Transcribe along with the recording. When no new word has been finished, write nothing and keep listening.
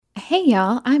Hey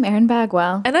y'all, I'm Erin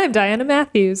Bagwell. And I'm Diana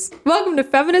Matthews. Welcome to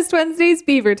Feminist Wednesday's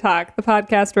Beaver Talk, the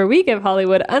podcast where we give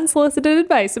Hollywood unsolicited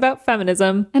advice about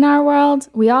feminism. In our world,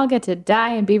 we all get to die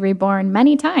and be reborn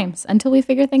many times until we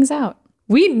figure things out.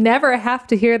 We never have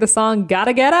to hear the song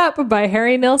Gotta Get Up by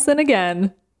Harry Nilsson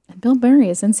again. And Bill Murray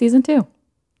is in season 2.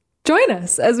 Join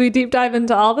us as we deep dive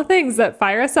into all the things that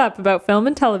fire us up about film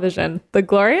and television, the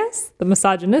glorious, the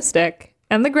misogynistic,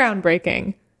 and the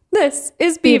groundbreaking. This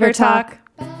is Beaver Talk.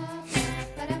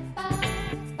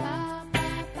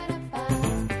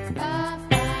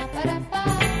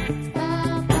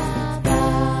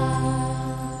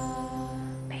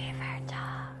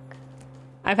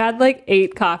 I've had like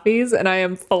 8 coffees and I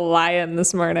am flying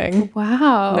this morning.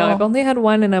 Wow. No, I've only had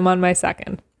one and I'm on my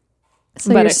second.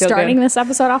 So you're starting this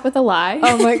episode off with a lie?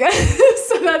 Oh my God.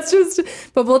 So that's just,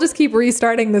 but we'll just keep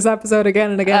restarting this episode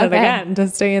again and again and again to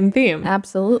stay in theme.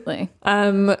 Absolutely.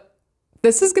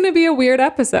 This is going to be a weird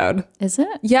episode. Is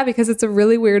it? Yeah, because it's a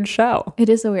really weird show. It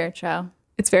is a weird show.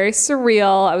 It's very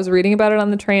surreal. I was reading about it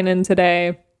on the train in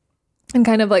today. And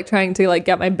kind of like trying to like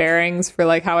get my bearings for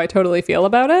like how I totally feel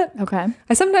about it. Okay.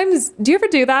 I sometimes, do you ever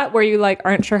do that where you like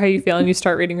aren't sure how you feel and you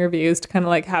start reading reviews to kind of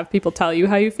like have people tell you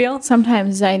how you feel?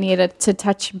 Sometimes I need to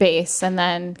touch base and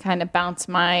then kind of bounce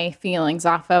my feelings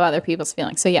off of other people's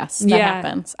feelings. So yes, that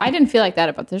happens. I didn't feel like that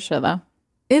about this show though.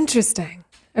 Interesting.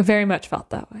 I very much felt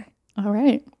that way. All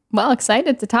right. Well,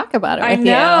 excited to talk about it with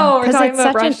you. I know. We're talking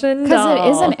about Russian doll. Because it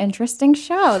is an interesting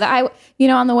show. That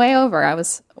on the way over, I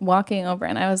was walking over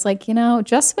and I was like,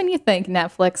 just when you think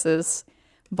Netflix is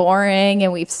boring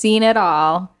and we've seen it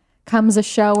all, comes a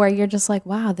show where you're just like,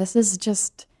 wow, this is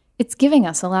just, it's giving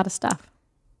us a lot of stuff.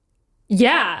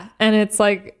 Yeah. And it's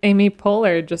like Amy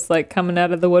Poehler just like coming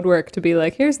out of the woodwork to be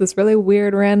like, here's this really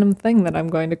weird random thing that I'm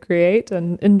going to create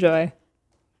and enjoy.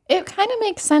 It kind of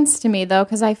makes sense to me, though,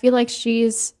 because I feel like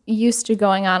she's used to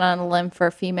going out on a limb for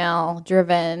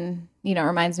female-driven,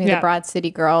 reminds me of the Broad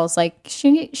City Girls. Like,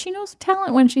 she knows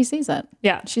talent when she sees it.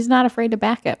 Yeah. She's not afraid to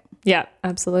back it. Yeah,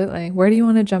 absolutely. Where do you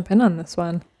want to jump in on this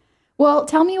one? Well,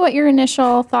 tell me what your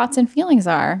initial thoughts and feelings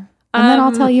are, and then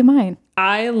I'll tell you mine.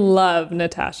 I love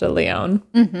Natasha Lyonne.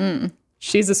 Mm-hmm.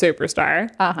 She's a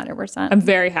superstar. 100%. I'm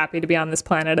very happy to be on this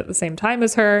planet at the same time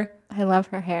as her. I love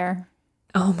her hair.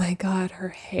 Oh my God, her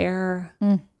hair.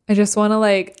 I just want to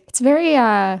like... It's very,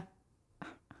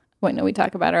 we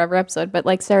talk about her every episode, but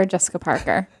like Sarah Jessica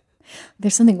Parker.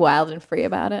 There's something wild and free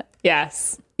about it.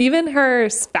 Yes. Even her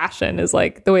fashion is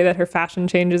like the way that her fashion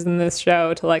changes in this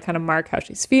show to like kind of mark how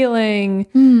she's feeling.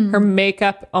 Her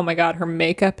makeup, oh my God, her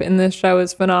makeup in this show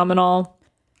is phenomenal.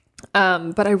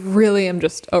 But I really am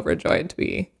just overjoyed to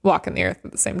be walking the earth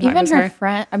at the same time as her. Even her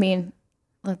friend,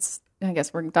 I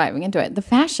guess we're diving into it. The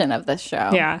fashion of this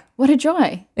show. Yeah. What a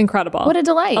joy. Incredible. What a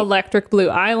delight. Electric blue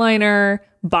eyeliner,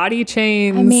 body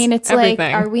chains. It's everything.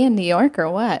 Like, are we in New York or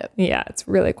what? Yeah, it's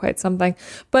really quite something.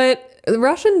 But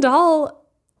Russian Doll,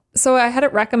 so I had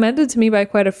it recommended to me by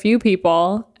quite a few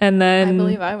people. And then I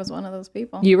believe I was one of those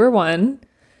people. You were one.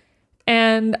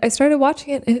 And I started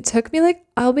watching it and it took me like,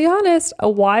 I'll be honest, a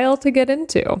while to get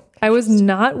into. I was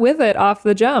not with it off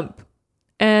the jump.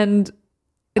 And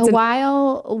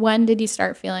while, when did you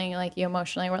start feeling like you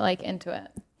emotionally were like into it?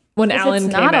 When Alan came in.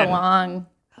 It's not a long...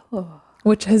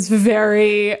 Which is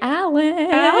very...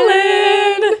 Alan!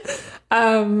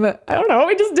 I don't know what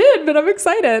we just did, but I'm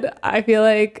excited. I feel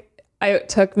like it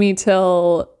took me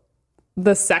till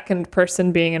the second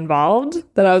person being involved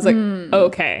that I was like,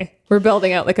 okay, we're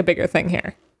building out like a bigger thing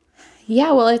here.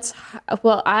 Yeah,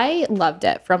 I loved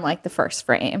it from like the first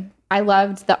frame. I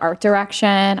loved the art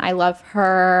direction. I love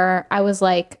her. I was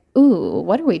like, ooh,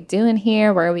 what are we doing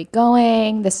here? Where are we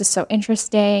going? This is so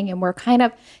interesting. And we're kind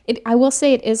of, I will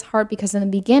say it is hard because in the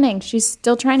beginning, she's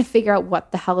still trying to figure out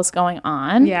what the hell is going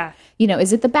on. Yeah.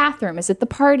 Is it the bathroom? Is it the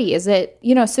party? Is it,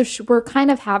 so we're kind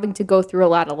of having to go through a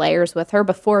lot of layers with her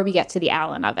before we get to the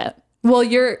Alan of it. Well,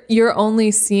 you're only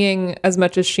seeing as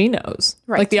much as she knows.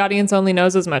 Right. Like the audience only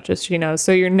knows as much as she knows.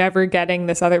 So you're never getting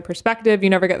this other perspective. You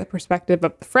never get the perspective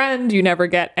of the friend. You never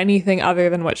get anything other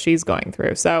than what she's going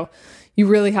through. So you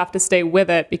really have to stay with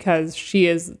it because she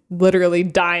is literally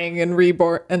dying and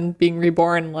being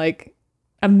reborn like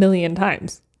a million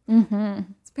times. Mm-hmm.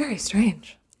 It's very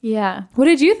strange. Yeah. What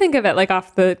did you think of it, like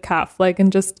off the cuff, like,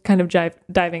 and just kind of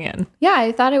diving in? Yeah,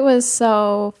 I thought it was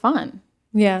so fun.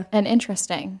 Yeah. And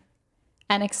interesting.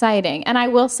 And exciting. And I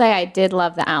will say I did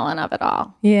love the Alan of it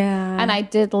all. Yeah. And I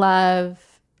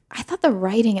thought the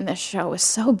writing in this show was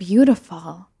so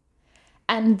beautiful.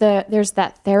 And there's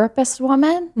that therapist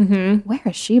woman. Mm-hmm. Where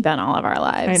has she been all of our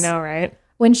lives? I know, right?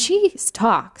 When she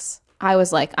talks, I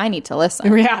was like, I need to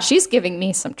listen. Yeah. She's giving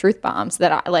me some truth bombs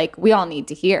that we all need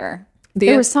to hear. The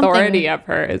There was authority something. of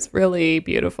her is really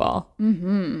beautiful.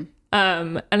 And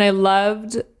I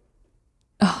loved,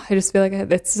 I just feel like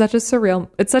it's such a surreal,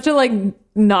 it's such a like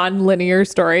non-linear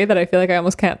story that I feel like I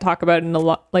almost can't talk about it in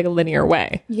like a linear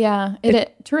way. Yeah,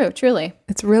 true, truly.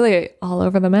 It's really all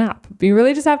over the map. You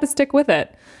really just have to stick with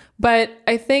it. But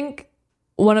I think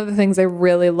one of the things I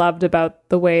really loved about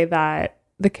the way that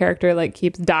the character like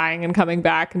keeps dying and coming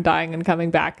back and dying and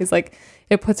coming back is like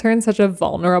it puts her in such a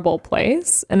vulnerable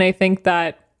place. And I think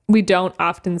that we don't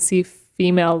often see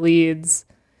female leads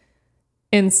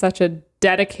in such a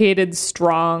dedicated,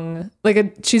 strong,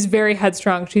 she's very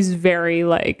headstrong. She's very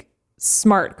like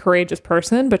smart, courageous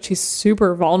person, but she's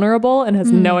super vulnerable and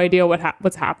has no idea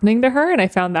what's happening to her. And I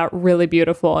found that really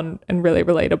beautiful and really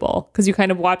relatable because you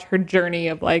kind of watch her journey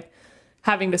of like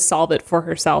having to solve it for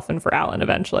herself and for Alan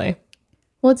eventually.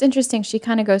 Well, it's interesting. She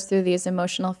kind of goes through these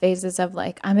emotional phases of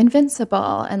like, I'm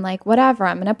invincible and like, whatever,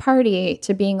 I'm going to party,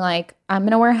 to being like, I'm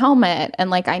going to wear a helmet and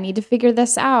like, I need to figure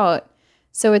this out.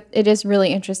 So it is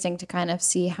really interesting to kind of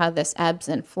see how this ebbs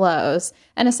and flows.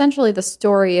 And essentially the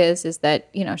story is that,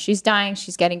 you know, she's dying,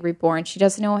 she's getting reborn. She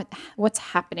doesn't know what's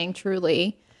happening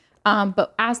truly.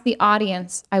 But as the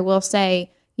audience, I will say,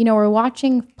 you know, we're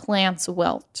watching plants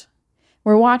wilt.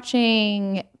 We're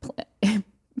watching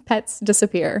pets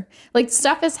disappear. Like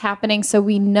stuff is happening. So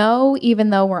we know, even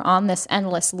though we're on this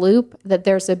endless loop, that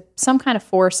there's some kind of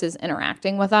force is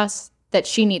interacting with us that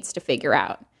she needs to figure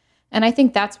out. And I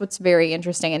think that's what's very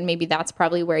interesting. And maybe that's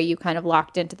probably where you kind of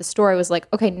locked into the story was like,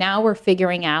 okay, now we're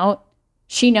figuring out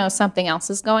she knows something else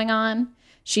is going on.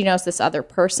 She knows this other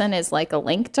person is like a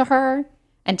link to her.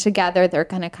 And together they're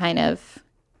going to kind of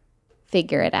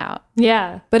figure it out.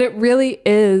 Yeah. But it really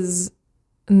is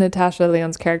Natasha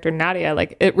Lyonne's character, Nadia.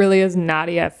 Like it really is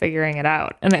Nadia figuring it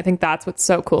out. And I think that's what's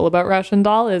so cool about Russian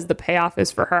Doll is the payoff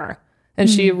is for her. And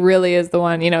she really is the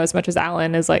one, you know, as much as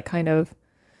Alan is like kind of,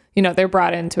 you know, they're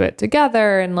brought into it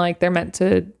together and like they're meant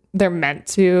to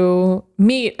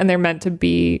meet and they're meant to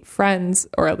be friends,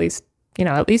 or at least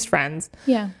friends.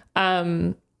 Yeah.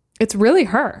 It's really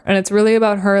her, and it's really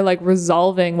about her like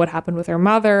resolving what happened with her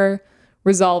mother,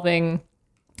 resolving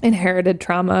inherited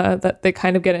trauma that they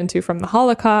kind of get into from the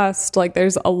Holocaust. Like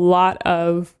there's a lot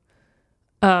of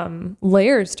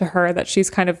layers to her that she's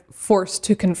kind of forced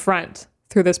to confront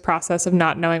through this process of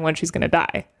not knowing when she's going to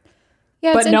die,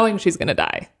 but knowing she's going to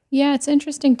die. Yeah, it's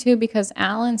interesting too because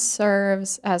Alan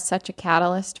serves as such a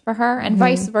catalyst for her and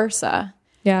vice versa.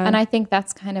 Yeah. And I think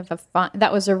that's kind of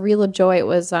that was a real joy. It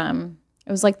was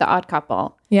like the Odd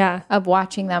Couple. Yeah. Of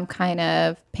watching them kind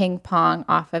of ping pong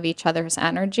off of each other's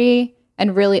energy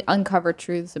and really uncover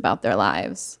truths about their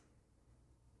lives.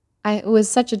 It was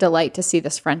such a delight to see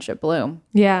this friendship bloom.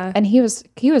 Yeah. And he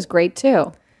was great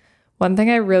too. One thing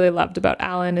I really loved about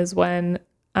Alan is when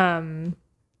they're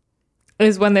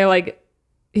like,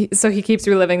 so he keeps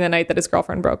reliving the night that his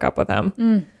girlfriend broke up with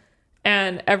him.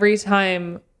 And every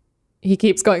time he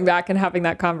keeps going back and having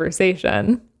that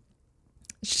conversation,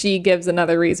 she gives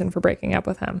another reason for breaking up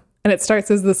with him. And it starts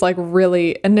as this like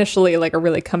really initially like a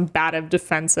really combative,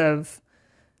 defensive,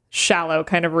 shallow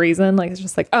kind of reason. Like it's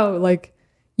just like, oh, like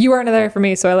you weren't there for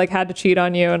me, so I like had to cheat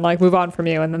on you and like move on from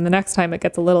you. And then the next time it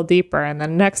gets a little deeper, and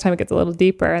then next time it gets a little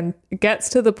deeper, and it gets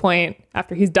to the point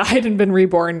after he's died and been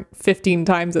reborn 15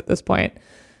 times at this point.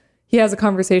 He has a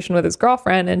conversation with his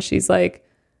girlfriend and she's like,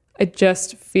 I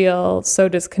just feel so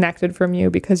disconnected from you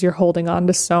because you're holding on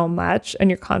to so much and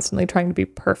you're constantly trying to be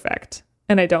perfect.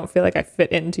 And I don't feel like I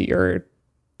fit into your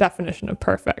definition of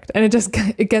perfect. And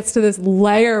it gets to this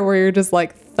layer where you're just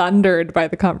like thundered by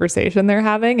the conversation they're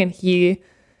having. And he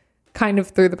kind of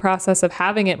through the process of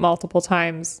having it multiple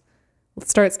times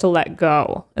starts to let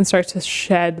go and starts to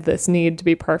shed this need to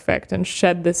be perfect and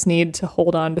shed this need to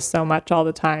hold on to so much all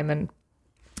the time. And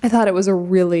I thought it was a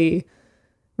really,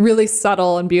 really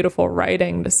subtle and beautiful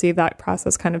writing to see that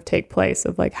process kind of take place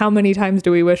of like, how many times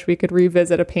do we wish we could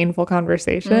revisit a painful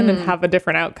conversation and have a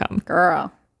different outcome?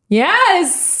 Girl.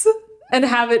 Yes. And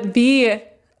have it be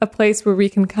a place where we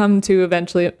can come to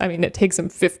eventually. I mean, it takes him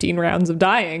 15 rounds of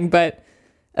dying, but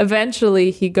eventually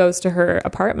he goes to her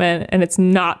apartment and it's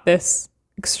not this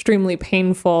extremely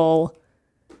painful,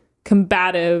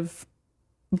 combative,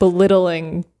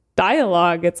 belittling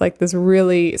dialogue. It's like this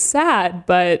really sad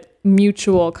but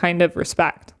mutual kind of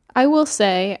respect. I will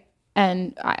say,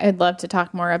 and I'd love to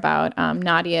talk more about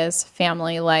Nadia's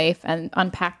family life and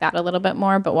unpack that a little bit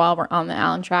more, but while we're on the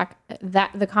Alan track,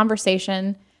 that the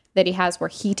conversation that he has where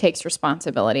he takes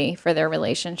responsibility for their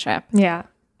relationship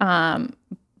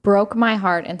broke my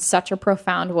heart in such a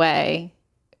profound way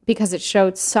because it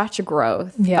showed such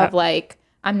growth of like,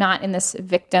 I'm not in this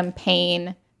victim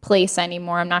pain place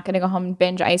anymore. I'm not going to go home and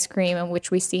binge ice cream, in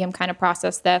which we see him kind of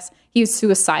process this. He was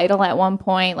suicidal at one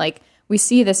point. Like, we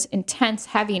see this intense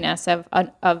heaviness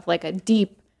of like a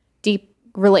deep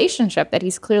relationship that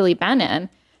he's clearly been in.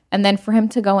 And then for him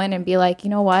to go in and be like, you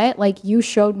know what? Like, you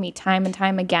showed me time and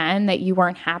time again that you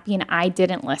weren't happy and I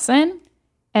didn't listen.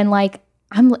 And like,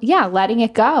 letting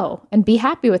it go and be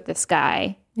happy with this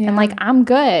guy. Yeah. And like, I'm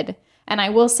good. And I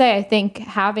will say, I think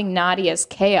having Nadia's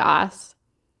chaos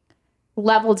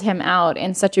leveled him out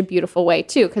in such a beautiful way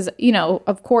too. Because, you know,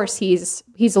 of course he's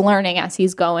learning as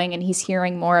he's going, and he's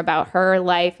hearing more about her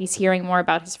life. He's hearing more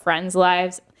about his friends'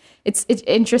 lives. It's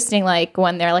interesting, like,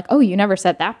 when they're like, oh, you never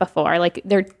said that before. Like,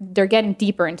 they're getting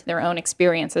deeper into their own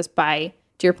experiences by,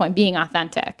 to your point, being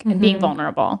authentic and being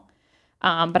vulnerable.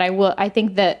 But I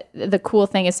think that the cool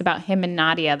thing is about him and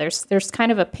Nadia, there's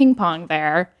kind of a ping pong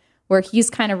there where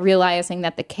he's kind of realizing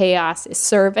that the chaos is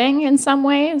serving in some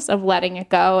ways of letting it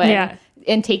go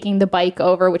and taking the bike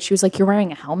over, which she was like, you're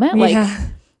wearing a helmet? Like,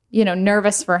 you know,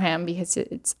 nervous for him because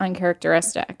it's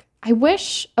uncharacteristic. I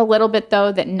wish a little bit,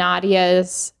 though, that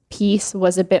Nadia's piece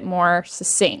was a bit more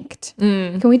succinct.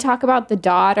 Can we talk about the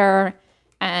daughter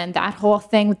and that whole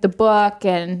thing with the book?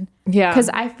 And because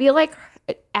I feel like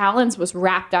Alan's was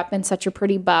wrapped up in such a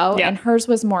pretty bow and hers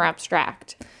was more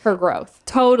abstract, her growth.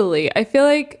 Totally. I feel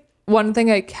like one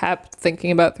thing I kept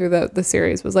thinking about through the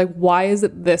series was like, why is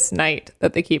it this night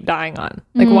that they keep dying on?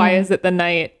 Like, why is it the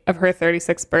night of her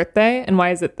 36th birthday? And why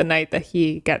is it the night that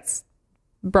he gets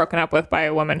broken up with by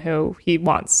a woman who he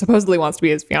supposedly wants to be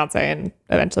his fiance and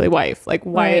eventually wife? Like,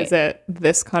 why is it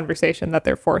this conversation that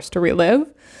they're forced to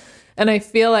relive? And I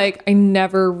feel like I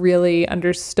never really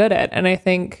understood it. And I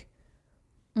think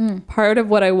part of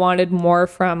what I wanted more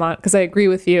from, because I agree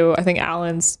with you, I think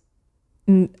Alan's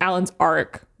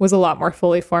arc was a lot more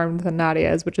fully formed than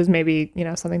Nadia's, which is maybe, you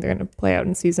know, something they're going to play out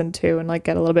in season 2 and like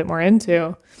get a little bit more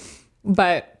into.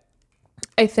 But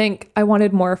I think I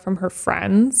wanted more from her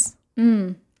friends.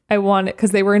 I wanted, because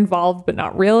they were involved, but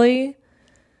not really.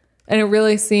 And it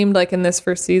really seemed like in this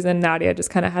first season, Nadia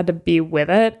just kind of had to be with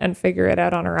it and figure it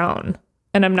out on her own.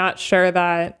 And I'm not sure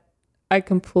that I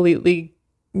completely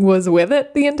was with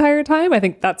it the entire time. I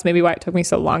think that's maybe why it took me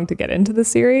so long to get into the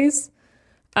series.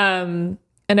 And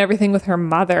everything with her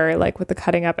mother, like with the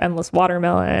cutting up endless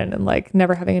watermelon and like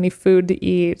never having any food to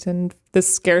eat and the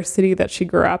scarcity that she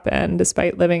grew up in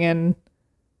despite living in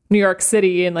New York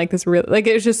City, and like this real, like,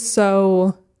 it was just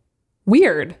so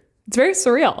weird. It's very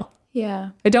surreal. Yeah.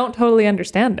 I don't totally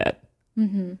understand it.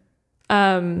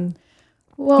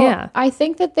 I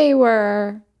think that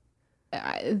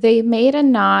they made a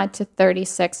nod to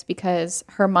 36 because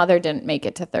her mother didn't make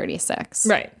it to 36.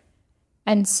 Right.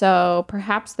 And so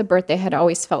perhaps the birthday had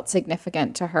always felt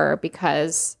significant to her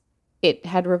because it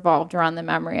had revolved around the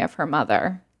memory of her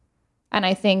mother. And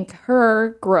I think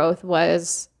her growth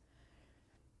was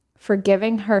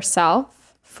forgiving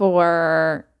herself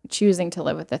for choosing to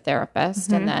live with a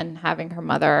therapist and then having her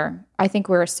mother, I think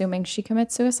we're assuming she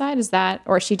commits suicide. Is that,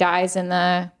 or she dies in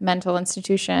the mental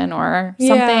institution or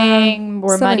something?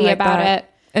 We're muddy like about it.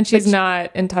 And she's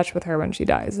not in touch with her when she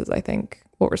dies, is I think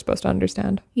what we're supposed to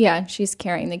understand. Yeah, and she's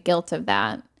carrying the guilt of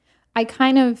that.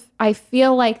 I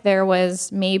feel like there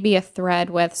was maybe a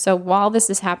thread with, so while this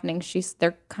is happening,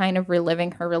 they're kind of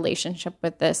reliving her relationship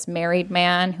with this married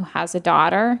man who has a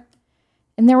daughter.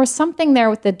 And there was something there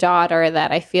with the daughter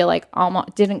that I feel like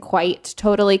almost didn't quite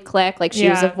totally click. Like, she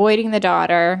was avoiding the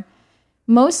daughter,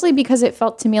 mostly because it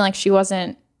felt to me like she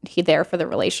wasn't there for the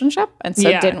relationship and so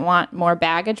didn't want more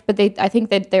baggage. But I think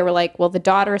that they were like, well, the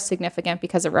daughter is significant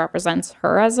because it represents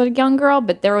her as a young girl.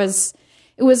 But it was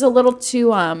a little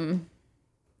too of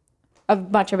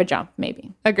much of a jump,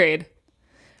 maybe. Agreed.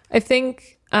 I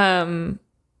think also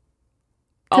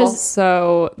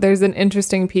there's an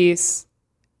interesting piece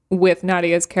with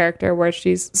Nadia's character where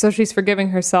she's forgiving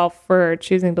herself for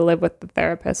choosing to live with the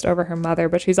therapist over her mother,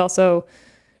 but she's also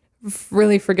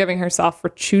really forgiving herself for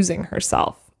choosing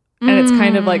herself. And it's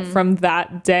kind of like from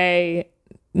that day,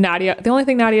 the only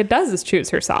thing Nadia does is choose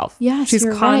herself. Yeah, she's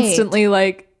constantly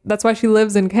like, that's why she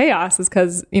lives in chaos, is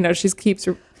because, you know, she keeps,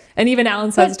 and even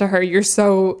Alan says to her, you're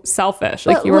so selfish.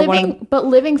 Like, you were but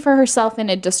living for herself in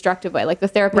a destructive way. Like, the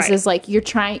therapist is like, you've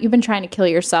been trying to kill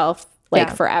yourself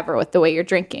forever with the way you're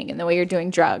drinking and the way you're doing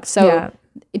drugs. So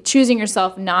choosing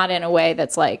yourself not in a way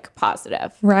that's like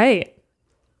positive. Right.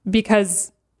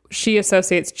 Because she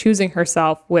associates choosing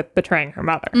herself with betraying her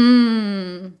mother.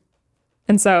 And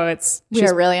so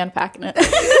we're really unpacking it.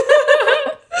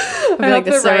 I feel like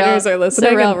the writers are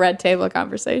listening. Surreal red table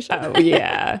conversation. Oh,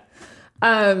 yeah.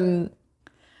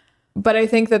 But I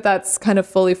think that that's kind of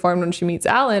fully formed when she meets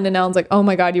Alan, and Alan's like, oh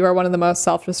my God, you are one of the most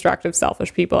self-destructive,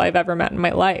 selfish people I've ever met in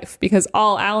my life, because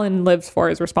all Alan lives for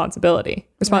is responsibility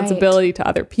to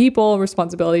other people,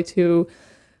 responsibility to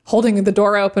holding the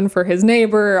door open for his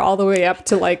neighbor, all the way up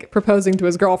to like proposing to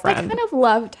his girlfriend. I kind of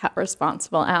loved how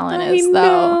responsible Alan is,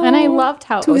 though. And I loved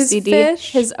how OCD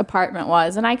his apartment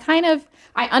was. And I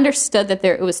understood that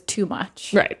it was too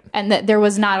much. Right. And that there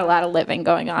was not a lot of living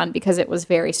going on because it was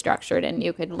very structured and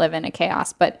you could live in a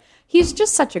chaos. But he's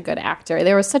just such a good actor.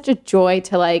 There was such a joy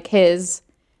to like his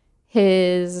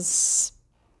like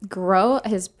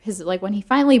when he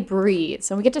finally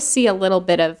breathes and we get to see a little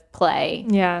bit of play.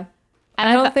 Yeah. And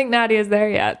I don't think Nadia's there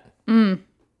yet.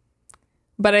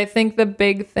 But I think the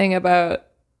big thing about...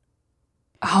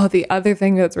 the other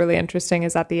thing that's really interesting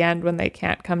is at the end when they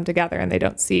can't come together and they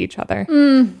don't see each other.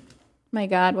 My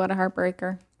God, what a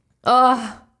heartbreaker.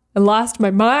 I lost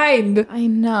my mind. I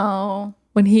know.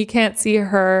 When he can't see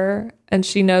her and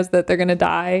she knows that they're going to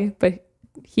die, but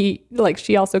she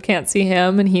also can't see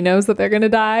him and he knows that they're going to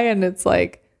die, and it's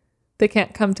like they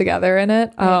can't come together in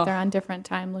it. Right, they're on different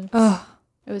time loops.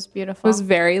 It was beautiful. It was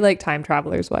very like Time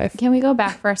Traveler's Wife. Can we go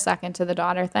back for a second to the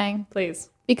daughter thing? Please.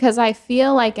 Because I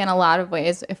feel like in a lot of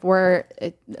ways, if we're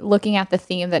looking at the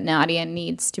theme that Nadia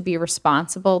needs to be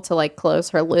responsible to like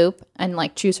close her loop and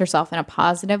like choose herself in a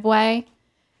positive way,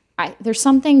 there's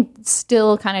something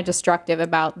still kind of destructive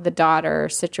about the daughter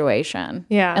situation.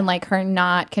 Yeah. And like her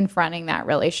not confronting that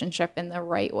relationship in the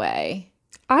right way.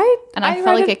 I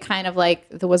felt like it kind of like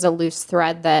there was a loose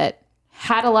thread that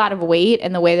had a lot of weight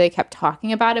in the way they kept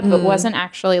talking about it, but wasn't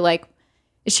actually like,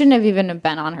 it shouldn't have even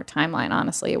been on her timeline,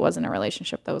 honestly. It wasn't a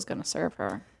relationship that was going to serve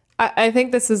her. I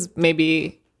think this is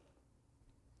maybe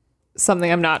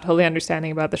something I'm not totally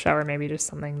understanding about the show, or maybe just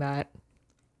something that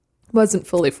wasn't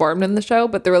fully formed in the show,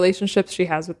 but the relationships she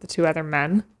has with the two other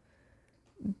men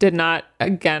did not,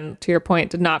 again, to your point,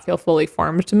 did not feel fully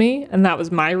formed to me. And that was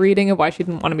my reading of why she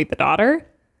didn't want to meet the daughter.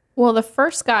 Well, the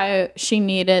first guy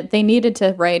they needed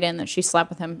to write in that she slept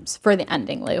with him for the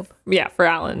ending loop. Yeah, for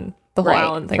Alan. The whole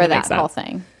Alan thing. For that whole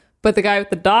thing. But the guy with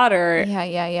the daughter.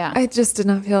 Yeah. I just did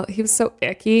not feel, he was so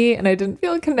icky and I didn't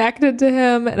feel connected to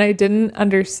him, and I didn't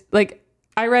understand, like,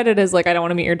 I read it as like, I don't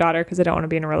want to meet your daughter because I don't want to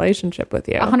be in a relationship with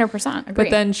you. 100% agree. But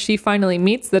then she finally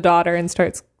meets the daughter and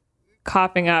starts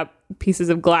coughing up pieces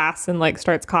of glass and like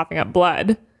starts coughing up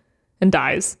blood and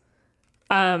dies.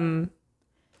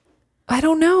 I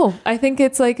don't know. I think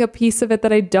it's like a piece of it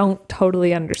that I don't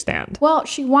totally understand. Well,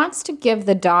 she wants to give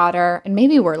the daughter, and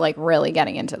maybe we're like really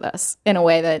getting into this in a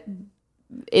way that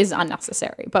is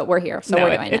unnecessary, but we're here, so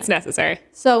we're doing it. It's necessary.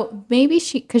 So maybe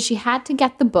because she had to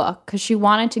get the book, because she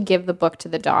wanted to give the book to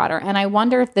the daughter, and I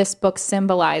wonder if this book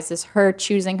symbolizes her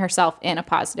choosing herself in a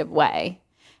positive way,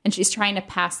 and she's trying to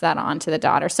pass that on to the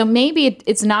daughter. So maybe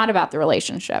it's not about the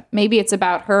relationship. Maybe it's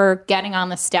about her getting on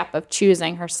the step of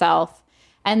choosing herself.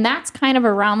 And that's kind of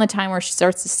around the time where she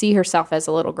starts to see herself as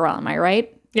a little girl. Am I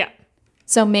right? Yeah.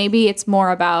 So maybe it's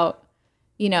more about,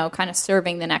 kind of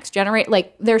serving the next generation.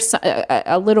 Like there's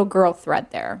a little girl thread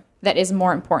there that is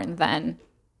more important than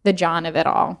the John of it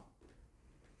all.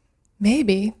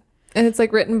 Maybe. And it's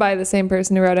like written by the same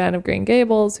person who wrote Anne of Green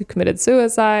Gables, who committed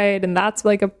suicide. And that's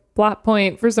like a plot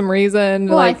point for some reason.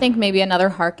 Well, I think maybe another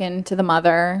hearken to the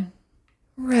mother.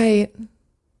 Right.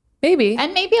 Maybe.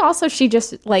 And maybe also she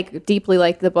just like deeply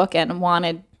liked the book and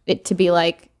wanted it to be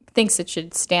like, thinks it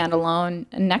should stand alone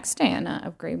next to Anne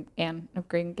of Green Anne of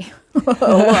you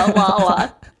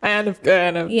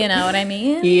know what I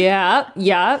mean? Yeah.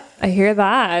 I hear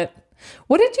that.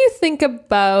 What did you think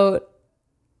about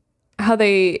how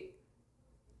I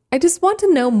just want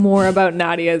to know more about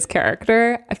Nadia's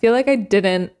character. I feel like I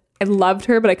loved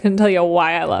her, but I couldn't tell you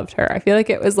why I loved her. I feel like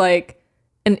it was like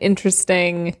an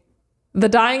interesting... The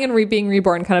dying and being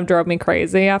reborn kind of drove me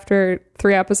crazy after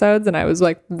 3 episodes, and I was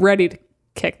like ready to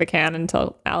kick the can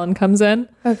until Alan comes in.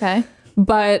 Okay.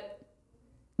 But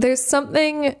there's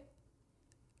something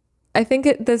I think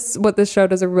what this show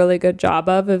does a really good job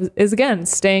of is again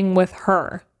staying with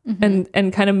her and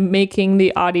kind of making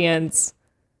the audience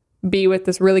be with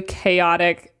this really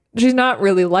chaotic. She's not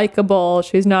really likable.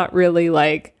 She's not really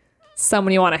like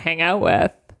someone you want to hang out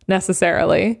with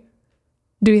necessarily.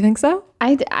 Do you think so?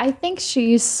 I think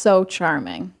she's so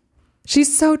charming.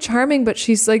 She's so charming, but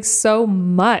she's like so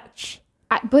much.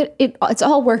 But it's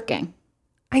all working.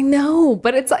 I know,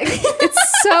 but it's like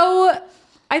it's so.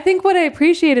 I think what I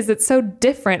appreciate is it's so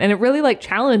different, and it really like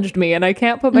challenged me, and I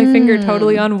can't put my finger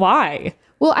totally on why.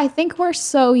 Well, I think we're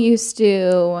so used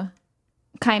to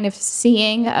kind of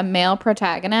seeing a male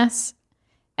protagonist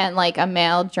and like a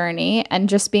male journey and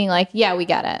just being like, yeah, we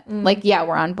get it. Like, yeah,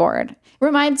 we're on board.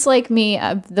 Reminds like me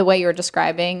of the way you're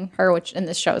describing her, which in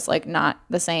this show is like not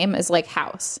the same as like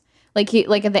House. Like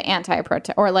like the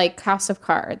anti-protest or like House of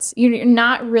Cards. You're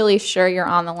not really sure you're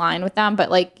on the line with them, but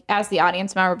like as the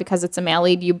audience member, because it's a male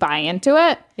lead, you buy into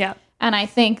it. Yeah. And I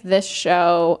think this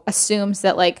show assumes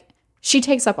that like she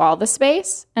takes up all the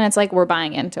space and it's like we're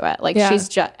buying into it. Like she's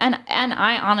just and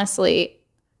I honestly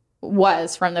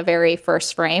was from the very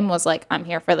first frame was like, I'm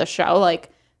here for the show.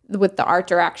 Like with the art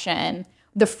direction,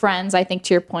 the friends, I think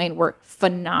to your point, were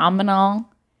phenomenal.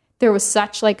 There was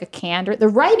such like a candor. The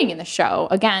writing in the show,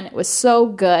 again, it was so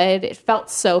good. It felt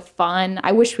so fun.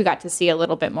 I wish we got to see a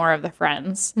little bit more of the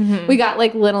friends. We got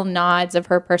like little nods of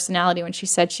her personality when she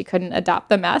said she couldn't adopt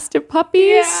the Mastiff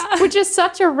puppies, which is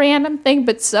such a random thing,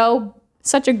 but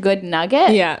such a good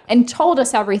nugget. Yeah. And told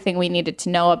us everything we needed to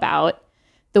know about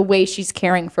the way she's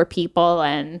caring for people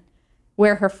and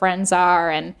where her friends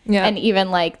are and even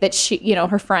like that she, you know,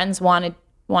 her friends want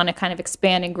to kind of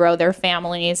expand and grow their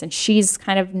families and she's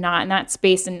kind of not in that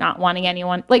space and not wanting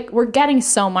anyone, like we're getting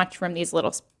so much from these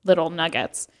little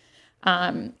nuggets.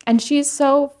 And she's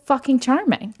so fucking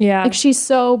charming. Yeah. Like she's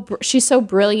so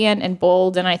brilliant and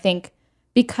bold. And I think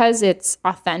because it's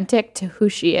authentic to who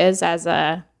she is as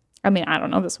I don't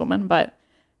know this woman, but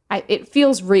it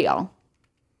feels real.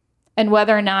 And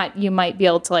whether or not you might be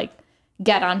able to like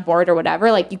get on board or whatever,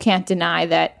 like you can't deny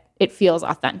that it feels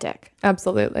authentic.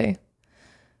 Absolutely.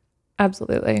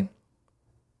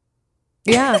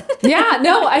 Yeah. Yeah.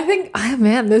 No, I think,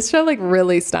 man, this show like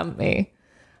really stumped me.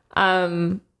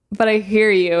 But I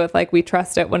hear you with like, we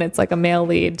trust it when it's like a male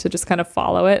lead to just kind of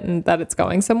follow it and that it's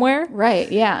going somewhere.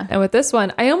 Right. Yeah. And with this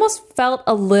one, I almost felt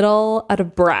a little out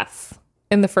of breath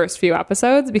in the first few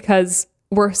episodes because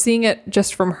we're seeing it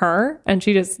just from her and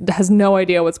she just has no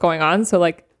idea what's going on. So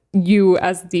like you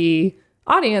as the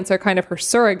audience are kind of her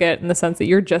surrogate in the sense that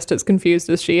you're just as confused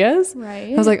as she is.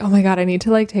 Right. I was like, oh my God, I need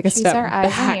to like take a step our eyes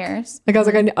back. and ears. Like I was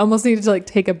like, I almost needed to like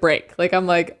take a break. Like I'm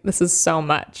like, this is so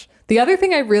much. The other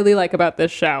thing I really like about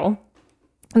this show,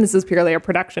 and this is purely a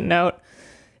production note,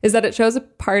 is that it shows a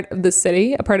part of the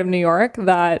city, a part of New York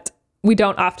that we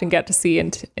don't often get to see in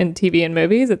TV and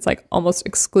movies. It's like almost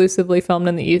exclusively filmed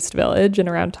in the East Village and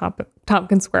around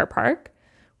Tompkins Square Park,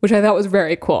 which I thought was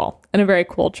very cool and a very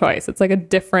cool choice. It's like a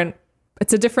different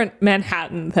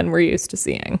Manhattan than we're used to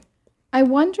seeing. I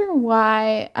wonder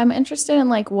why. I'm interested in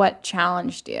like what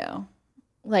challenged you.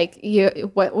 Like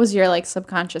what was your like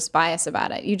subconscious bias about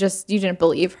it? You didn't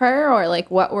believe her, or like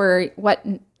what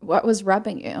was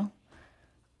rubbing you?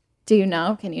 Do you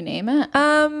know? Can you name it?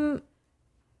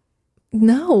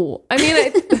 No. I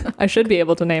mean, I should be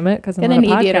able to name it because I'm gonna on a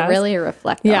podcast. Need you to really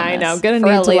reflect. Yeah, on I know. This Gonna for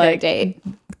need a to later like date.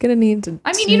 Gonna need to.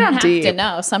 I mean, you don't have to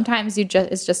know. Sometimes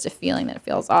it's just a feeling that it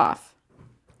feels off.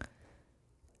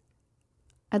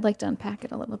 I'd like to unpack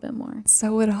it a little bit more.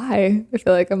 So would I. I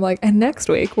feel like I'm like, and next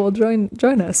week we'll join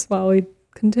us while we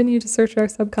continue to search our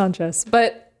subconscious.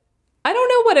 But I don't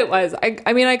know what it was.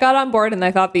 I mean, I got on board and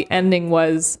I thought the ending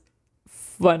was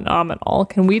phenomenal.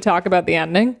 Can we talk about the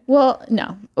ending? Well,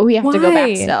 no. We have to go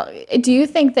back still. Do you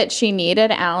think that she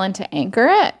needed Alan to anchor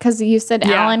it? Because you said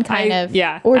Alan kind of...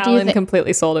 Yeah, or Alan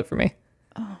completely sold it for me.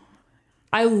 Oh.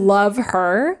 I love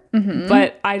her,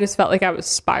 but I just felt like I was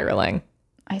spiraling.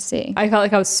 I see. I felt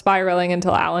like I was spiraling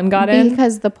until Alan got in.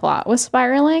 Because the plot was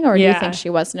spiraling, or do you think she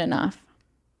wasn't enough?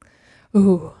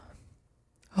 Ooh.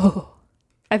 Oh.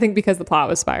 I think because the plot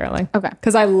was spiraling. Okay.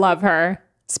 Because I love her.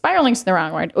 Spiraling's the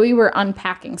wrong word. We were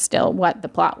unpacking still what the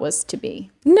plot was to be.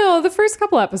 No, the first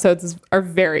couple episodes are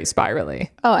very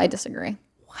spirally. Oh, I disagree.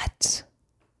 What?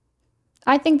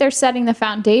 I think they're setting the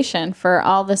foundation for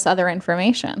all this other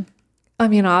information. I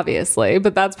mean, obviously,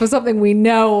 but that's something we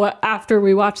know after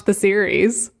we watch the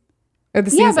series or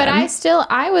the season. Yeah, but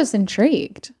I was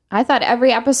intrigued. I thought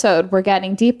every episode we're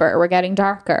getting deeper, we're getting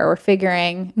darker, we're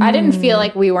figuring. I didn't feel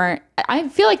like I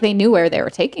feel like they knew where they were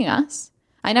taking us.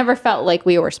 I never felt like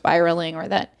we were spiraling or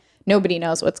that nobody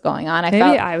knows what's going on.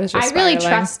 I really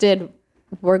trusted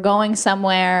we're going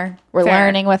somewhere. We're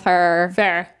learning with her.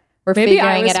 Fair. We're maybe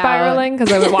figuring I was it spiraling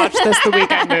because I would watch this the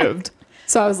week I moved.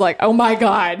 So I was like, oh my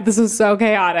God, this is so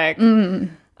chaotic.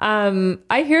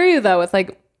 I hear you though with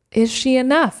like, is she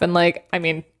enough? And like, I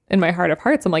mean, in my heart of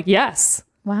hearts, I'm like, yes.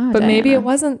 Wow. But Diana. Maybe it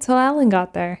wasn't till Alan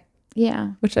got there.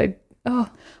 Yeah.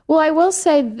 Well, I will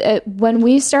say that when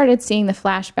we started seeing the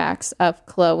flashbacks of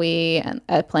Chloe and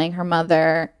playing her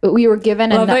mother, we were given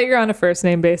love that you're on a first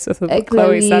name basis with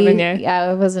Chloe Sevigny. Yeah,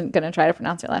 I wasn't going to try to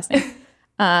pronounce her last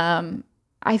name.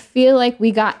 I feel like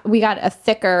we got a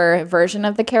thicker version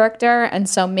of the character, and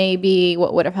so maybe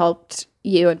what would have helped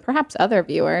you and perhaps other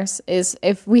viewers is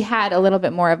if we had a little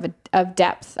bit more of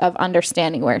depth of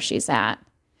understanding where she's at.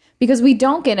 Because we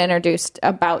don't get introduced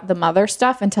about the mother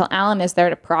stuff until Alan is there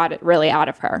to prod it really out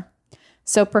of her.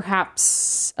 So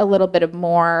perhaps a little bit of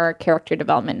more character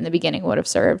development in the beginning would have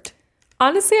served.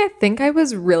 Honestly, I think I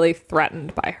was really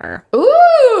threatened by her.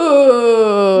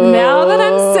 Ooh! Now that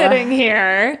I'm sitting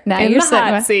here Now in you're the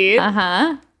hot seat,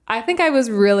 Uh-huh. I think I was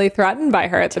really threatened by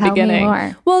her at the Tell me beginning.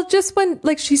 more. Well, just when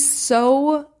like she's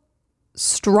so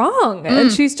strong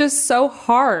and she's just so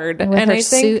hard, With and her I think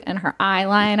suit and her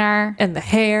eyeliner. and the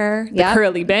hair, the Yep.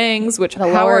 curly bangs. Which The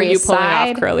how Lower are you East pulling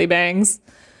Side. off curly bangs?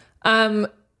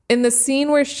 In the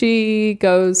scene where she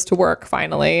goes to work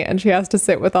finally, and she has to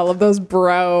sit with all of those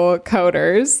bro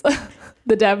coders,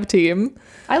 the dev team.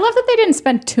 I love that they didn't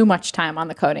spend too much time on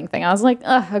the coding thing. I was like,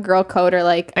 ugh, a girl coder,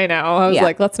 like, I know. I was Yeah.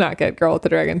 like, let's not get girl with the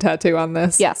dragon tattoo on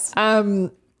this. yes.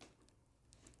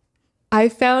 I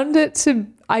found it to.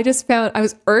 I just found I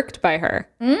was irked by her,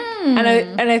 and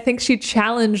I think she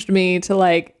challenged me to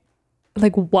like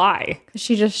why?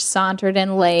 She just sauntered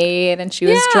in late and she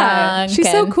was drunk. She's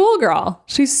so and- cool, girl.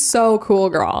 She's so cool,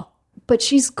 girl. But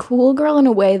she's cool girl in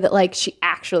a way that, like, she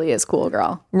actually is cool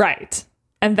girl. Right,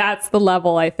 and that's the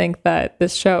level I think that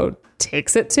this show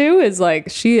takes it to. Is like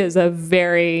she is a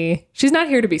very. She's not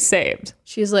here to be saved.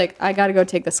 She's like, I got to go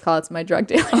take this call. It's my drug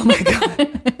dealer. Oh my god.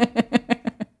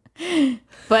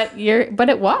 But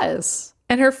it was.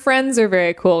 And her friends are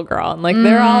very cool, girl, and like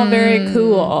they're all very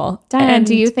cool. Diana, And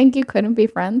do you think you couldn't be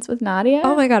friends with Nadia?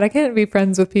 oh my god, I can't be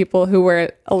friends with people who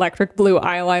wear electric blue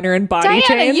eyeliner and body Diana,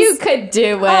 chains. you could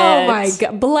do it. Oh my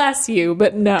god, bless you,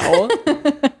 but no.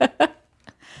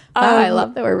 Wow, I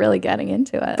love that we're really getting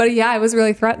into it. But yeah, I was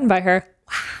really threatened by her.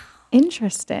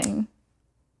 Interesting.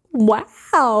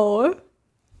 Wow.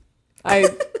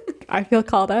 I feel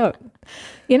called out.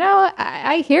 You know,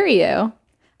 I hear you.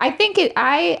 I think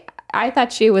I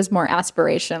thought she was more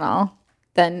aspirational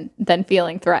than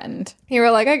feeling threatened. You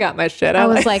were like, I got my shit. I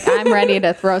was like, I'm ready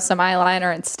to throw some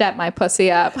eyeliner and step my pussy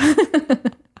up.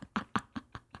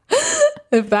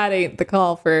 if that ain't the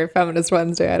call for Feminist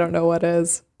Wednesday, I don't know what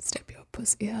is. Step your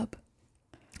pussy up.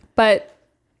 But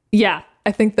yeah,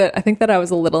 I think that I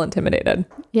was a little intimidated.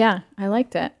 Yeah, I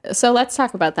liked it. So let's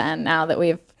talk about the end now that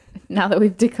we've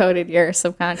decoded your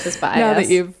subconscious bias. Now that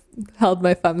you've held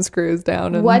my thumb screws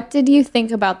down. And What did you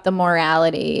think about the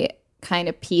morality kind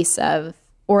of piece of,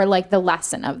 or like the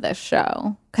lesson of this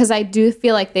show? Because I do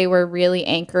feel like they were really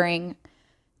anchoring,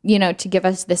 to give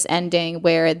us this ending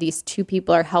where these two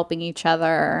people are helping each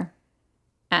other.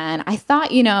 And I thought,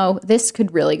 this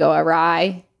could really go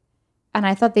awry. And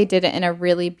I thought they did it in a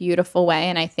really beautiful way.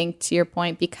 And I think, to your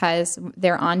point, because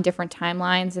they're on different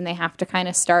timelines and they have to kind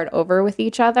of start over with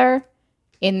each other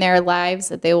in their lives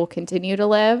that they will continue to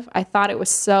live, I thought it was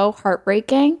so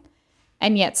heartbreaking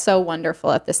and yet so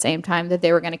wonderful at the same time that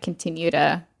they were going to continue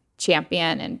to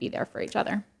champion and be there for each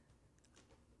other.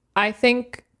 I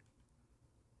think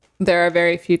there are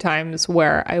very few times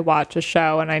where I watch a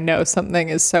show and I know something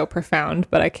is so profound,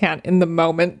 but I can't in the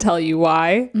moment tell you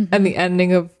why. Mm-hmm. And the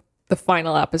ending of the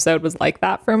final episode was like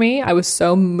that for me. I was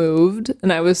so moved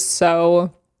and I was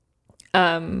so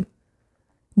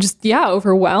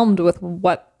overwhelmed with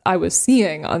what I was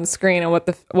seeing on screen and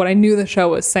what I knew the show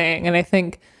was saying. And I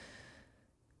think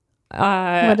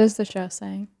what is the show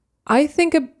saying? It's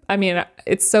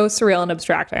so surreal and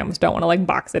abstract. I almost don't want to like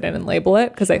box it in and label it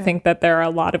because I think that there are a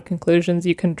lot of conclusions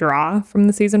you can draw from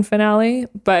the season finale.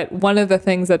 But one of the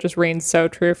things that just reigns so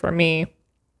true for me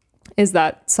is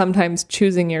that sometimes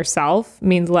choosing yourself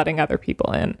means letting other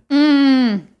people in.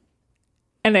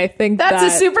 And I think that's a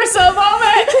super soul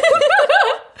moment.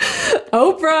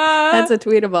 Oprah. That's a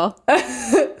tweetable.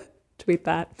 Tweet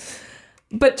that.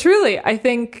 But truly, I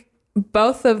think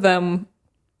both of them,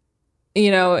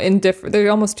 they're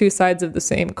almost two sides of the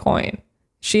same coin.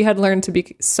 She had learned to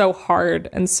be so hard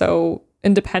and so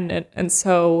independent and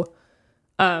so,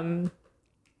 living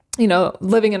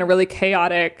in a really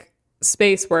chaotic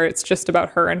space where it's just about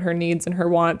her and her needs and her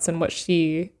wants and what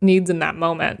she needs in that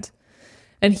moment.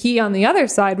 And he, on the other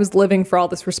side, was living for all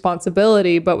this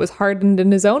responsibility, but was hardened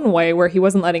in his own way where he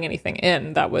wasn't letting anything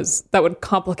in that would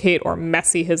complicate or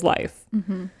messy his life.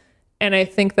 Mm-hmm. And I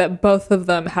think that both of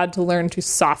them had to learn to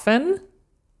soften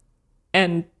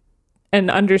and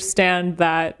understand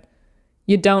that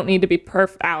you don't need to be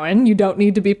perfect, Alan. You don't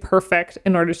need to be perfect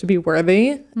in order to be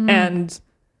worthy. And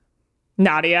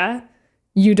Nadia,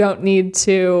 you don't need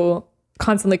to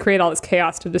constantly create all this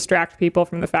chaos to distract people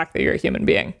from the fact that you're a human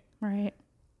being. Right.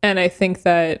 And I think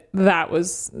that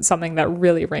was something that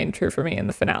really reigned true for me in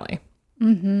the finale.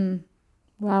 Mm-hmm.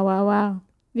 Wow.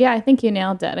 Yeah, I think you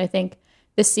nailed it. I think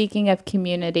the seeking of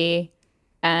community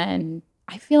And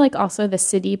I feel like also the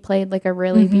city played like a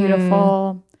really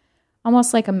beautiful,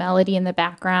 almost like a melody in the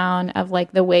background of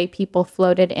like the way people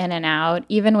floated in and out,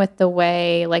 even with the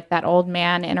way like that old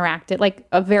man interacted, like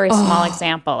a very small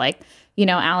example, like, you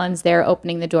know, Alan's there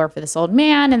opening the door for this old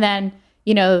man. And then,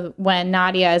 you know, when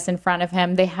Nadia is in front of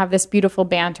him, they have this beautiful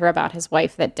banter about his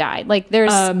wife that died. Like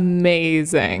there's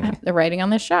amazing. The writing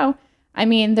on this show. I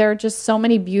mean, there are just so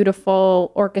many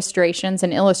beautiful orchestrations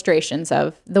and illustrations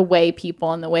of the way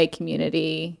people and the way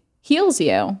community heals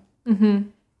you.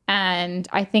 And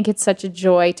I think it's such a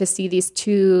joy to see these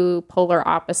two polar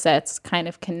opposites kind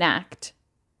of connect.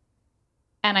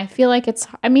 And I feel like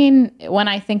I mean, when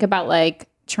I think about like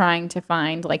trying to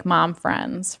find like mom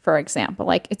friends, for example,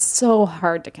 like it's so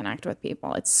hard to connect with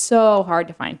people. It's so hard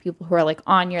to find people who are like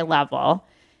on your level.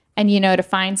 And, you know, to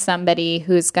find somebody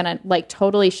who's going to like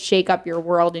totally shake up your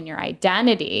world and your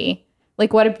identity,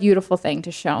 like what a beautiful thing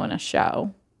to show in a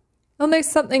show. And there's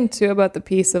something too about the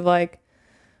piece of like,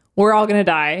 we're all going to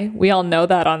die. We all know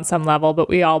that on some level, but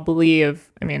we all believe,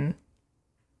 I mean,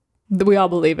 we all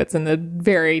believe it's in the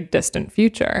very distant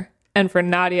future. And for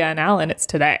Nadia and Alan, it's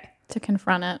today. To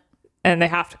confront it. And they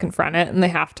have to confront it, and they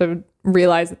have to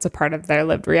realize it's a part of their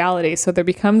lived reality. So there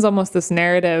becomes almost this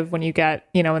narrative when you get,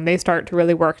 you know, when they start to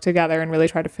really work together and really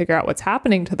try to figure out what's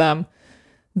happening to them,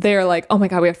 they're like, oh my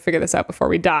God, we have to figure this out before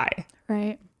we die.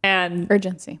 Right. And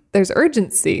urgency. There's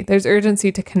urgency. There's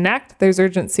urgency to connect. There's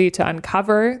urgency to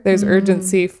uncover. There's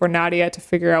urgency for Nadia to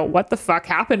figure out what the fuck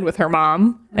happened with her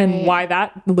mom and why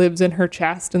that lives in her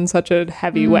chest in such a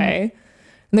heavy way.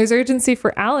 And there's urgency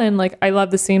for Alan. Like, I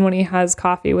love the scene when he has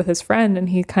coffee with his friend and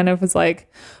he kind of was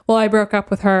like, well, I broke up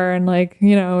with her and like,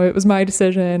 you know, it was my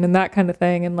decision and that kind of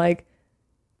thing. And like,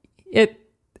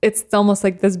 it's almost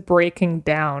like this breaking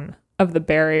down of the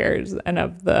barriers and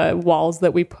of the walls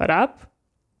that we put up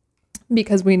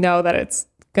because we know that it's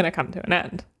going to come to an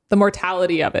end. The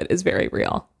mortality of it is very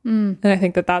real. And I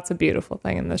think that that's a beautiful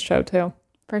thing in this show too.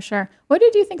 For sure. What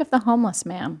did you think of the homeless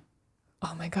man?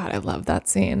 Oh my God, I love that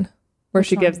scene. Where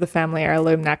she gives the family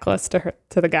heirloom necklace to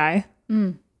the guy.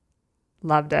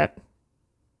 Loved it.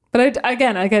 But I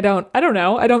don't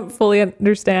know. I don't fully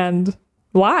understand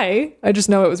why. I just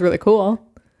know it was really cool.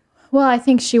 Well, I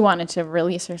think she wanted to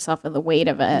release herself of the weight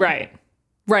of it.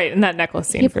 Right. In that necklace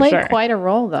scene, he for sure. He played quite a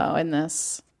role, though, in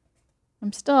this.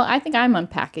 I think I'm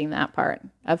unpacking that part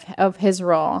of his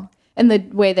role and the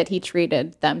way that he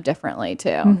treated them differently,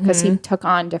 too. Because he took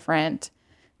on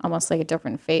almost like a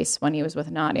different face when he was with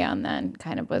Nadia and then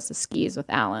kind of was the skis with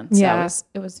Alan. So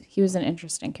he was an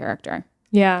interesting character.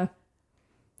 Yeah,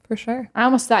 for sure. I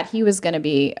almost thought he was going to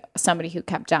be somebody who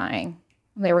kept dying.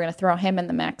 They were going to throw him in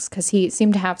the mix because he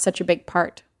seemed to have such a big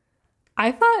part.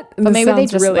 I thought, but maybe they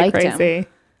just really liked crazy. Him.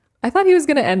 I thought he was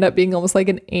going to end up being almost like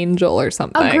an angel or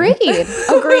something. Agreed.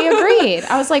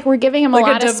 I was like, we're giving him like a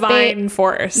lot of space. Like a divine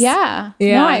force. Yeah.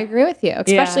 No, I agree with you.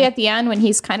 Especially at the end when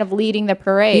he's kind of leading the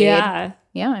parade. Yeah.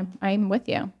 Yeah, I'm with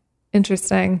you.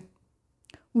 Interesting.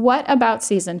 What about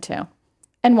season 2?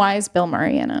 And why is Bill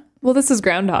Murray in it? Well, this is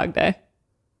Groundhog Day.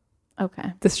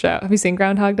 Okay. This show. Have you seen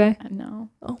Groundhog Day? No.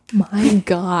 Oh my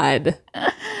God.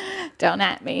 Don't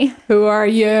at me. Who are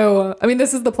you? I mean,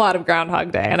 this is the plot of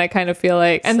Groundhog Day, and I kind of feel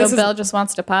like... And so Bill just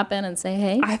wants to pop in and say,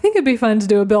 hey? I think it'd be fun to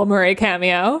do a Bill Murray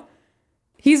cameo.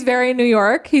 He's very New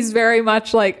York. He's very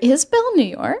much like... Is Bill New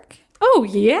York? Oh,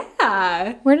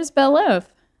 yeah. Where does Bill live?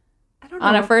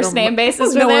 On a first name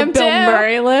basis with him, Bill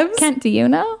Murray lives. Kent, do you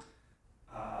know?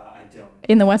 I don't.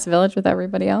 In the West Village with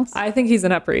everybody else? I think he's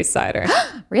an Upper East Sider.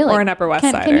 Really? Or an Upper West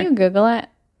Sider. Can you Google it?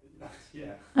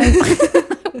 Yeah.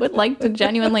 I would like to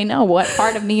genuinely know what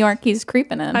part of New York he's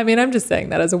creeping in. I mean, I'm just saying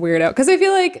that as a weirdo. Because I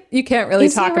feel like you can't really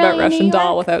talk about Russian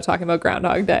Doll without talking about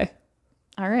Groundhog Day.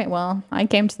 All right. Well, I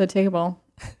came to the table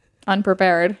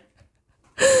unprepared.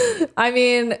 I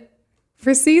mean,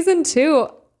 for season 2...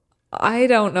 I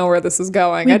don't know where this is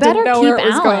going. We I didn't know where it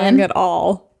was Alan. going at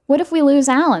all. What if we lose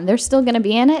Alan? They're still going to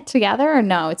be in it together? Or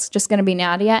no, it's just going to be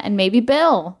Nadia and maybe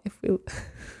Bill.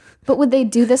 But would they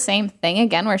do the same thing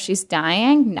again where she's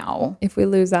dying? No. If we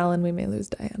lose Alan, we may lose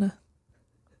Diana.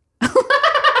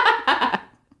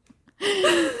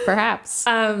 Perhaps.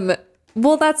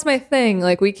 Well, that's my thing.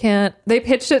 Like, we can't... They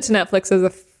pitched it to Netflix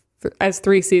as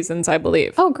 3 seasons, I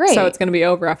believe. Oh, great. So it's going to be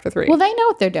over after 3. Well, they know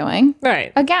what they're doing.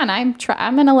 Right. Again, I'm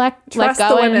going to let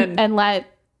go and let...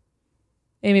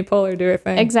 Amy Poehler do her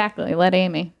thing. Exactly. Let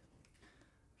Amy.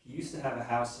 He used to have a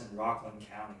house in Rockland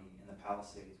County in the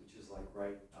Palisades, which is like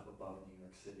right up above New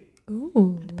York City.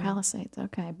 Ooh. The Palisades.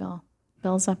 Okay, Bill.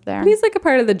 Bill's up there. And he's like a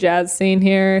part of the jazz scene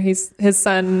here. His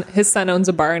son owns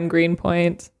a bar in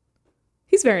Greenpoint.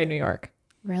 He's very New York.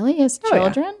 Really? His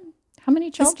children? How many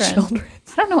His children? children.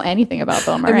 I don't know anything about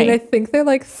Bill Murray. I mean, I think they're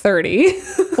like 30.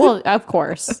 Well, of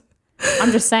course.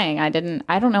 I'm just saying, I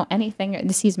don't know anything.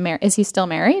 Is he still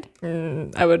married?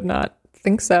 I would not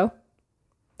think so.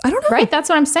 I don't know. Right? That's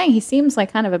what I'm saying. He seems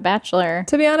like kind of a bachelor.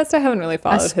 To be honest, I haven't really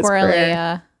followed his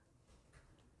career.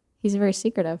 He's very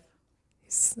secretive.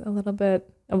 He's a little bit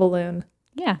of a loon.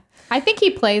 Yeah. I think he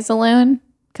plays a loon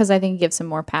because I think he gives him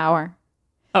more power.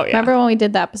 Oh, yeah. Remember when we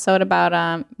did the episode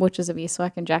about Witches of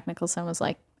Eastwick and Jack Nicholson was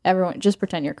like, everyone, just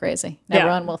pretend you're crazy.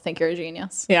 Everyone will think you're a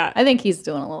genius. Yeah. I think he's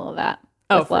doing a little of that.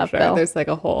 Oh, for sure. Bill.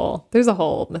 There's a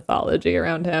whole mythology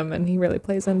around him, and he really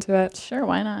plays into it. Sure,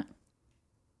 why not?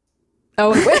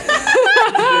 Oh,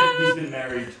 he's been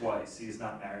married twice. He's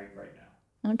not married right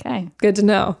now. Okay. Good to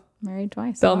know. Married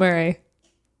twice. Bill Murray,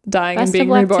 dying Best and being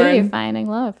of luck reborn. to you finding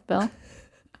love, Bill.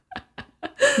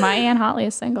 My Aunt Holly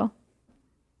is single.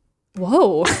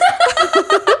 Whoa.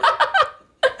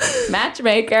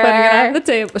 Matchmaker. Putting it on the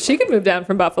table. She could move down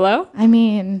from Buffalo I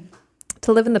mean,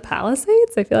 to live in the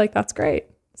Palisades. I feel like that's great.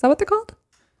 Is that what they're called?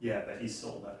 Yeah, but he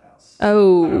sold that house.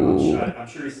 Oh. I'm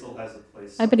sure he still has a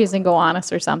place. I bet he's in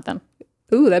Gowanus or something.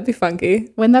 Ooh, that'd be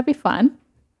funky. Wouldn't that be fun?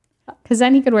 Because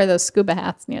then he could wear those scuba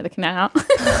hats near the canal.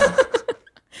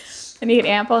 And eat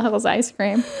Ample Hills ice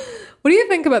cream. What do you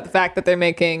think about the fact that they're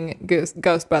making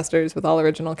Ghostbusters with all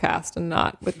original cast and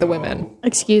not with the women?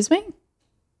 Excuse me?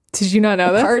 Did you not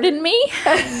know this? Pardon me?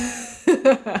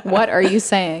 What are you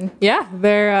saying? Yeah,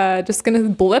 they're just going to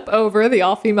blip over the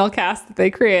all-female cast that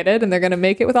they created, and they're going to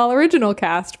make it with all original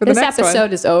cast for the next one. This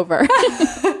episode is over.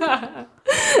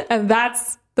 And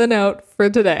that's the note for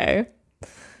today.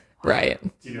 Right.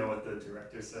 Do you know what the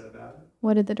director said about it?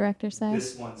 What did the director say?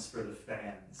 This one's for the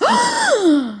fans.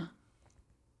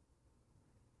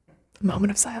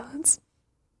 Moment of silence.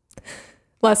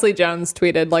 Leslie Jones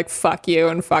tweeted, like, fuck you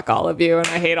and fuck all of you and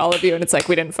I hate all of you. And it's like,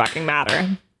 we didn't fucking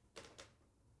matter.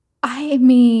 I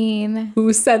mean...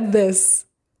 Who said this?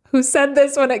 Who said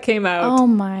this when it came out? Oh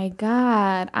my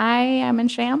God. I am in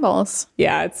shambles.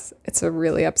 Yeah, it's a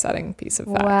really upsetting piece of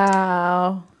fact.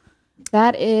 Wow.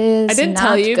 That is I didn't not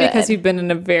tell you good. because you've been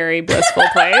in a very blissful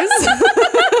place.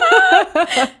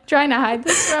 Trying to hide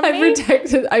this from me?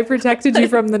 I protected you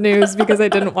from the news because I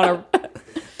didn't want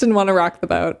to rock the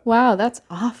boat. Wow, that's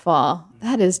awful.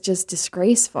 That is just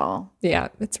disgraceful. Yeah,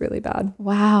 it's really bad.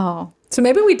 Wow. So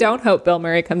maybe we don't hope Bill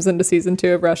Murray comes into season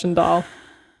 2 of Russian Doll.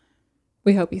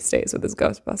 We hope he stays with his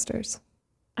Ghostbusters.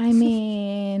 I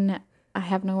mean, I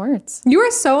have no words. You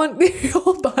are so your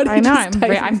whole body. I know. just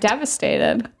I'm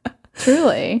devastated.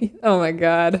 Truly. Oh my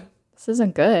God. This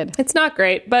isn't good. It's not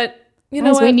great, but you know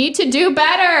Guys, what? we need to do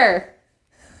better.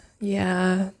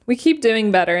 Yeah. We keep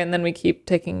doing better and then we keep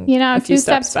taking You know, a few 2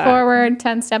 steps back. forward,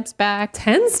 10 steps back.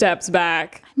 10 steps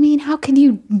back. I mean, how can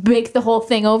you make the whole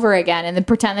thing over again and then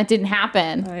pretend that didn't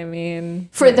happen? I mean,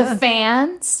 For the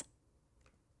fans?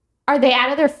 Are they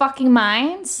out of their fucking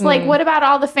minds? Like, what about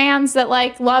all the fans that,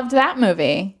 like, loved that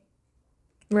movie?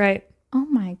 right. Oh,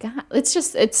 my God.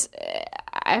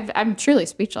 I'm truly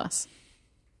speechless.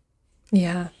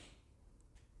 Yeah.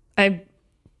 I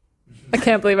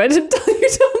can't believe I didn't tell you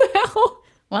till now.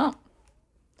 Well,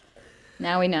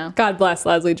 now we know. God bless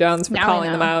Leslie Jones for Now we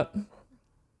calling them know.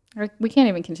 out. We can't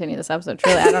even continue this episode.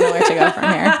 Truly, I don't know where to go from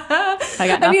here. I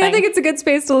got nothing. I mean, I think it's a good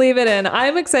space to leave it in.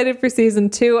 I'm excited for season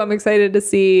 2. I'm excited to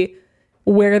see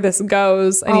where this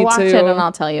goes. I'll watch it and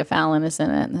I'll tell you if Alan is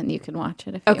in it, and then you can watch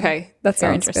it if Okay, that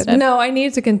you're sounds interested. good. No, I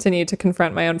need to continue to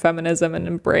confront my own feminism and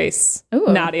embrace Ooh.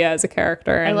 Nadia as a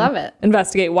character. And love it.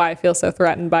 Investigate why I feel so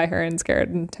threatened by her and scared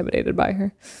and intimidated by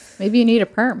her. Maybe you need a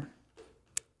perm.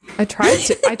 I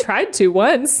tried to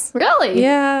once. Really?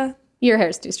 Yeah. Your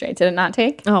hair's too straight. Did it not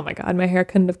take? Oh my God, my hair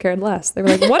couldn't have cared less. They were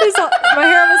like, "What is all?" My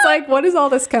hair was like, "What is all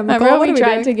this chemical?" Remember What when are we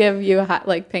tried doing? to give you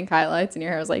like pink highlights, and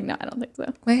your hair was like, "No, I don't think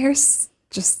so." My hair's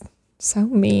just so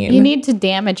mean. You need to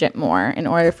damage it more in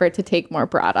order for it to take more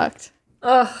product.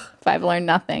 Ugh. If I've learned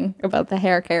nothing about the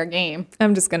hair care game,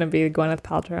 I'm just gonna be Gwyneth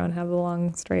Paltrow and have the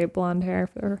long, straight blonde hair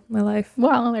for my life.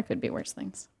 well, there could be worse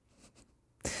things.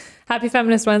 Happy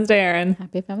Feminist Wednesday, Erin.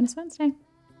 Happy Feminist Wednesday.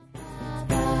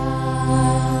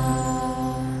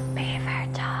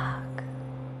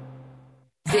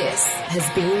 This has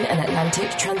been an Atlantic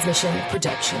Transmission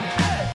production.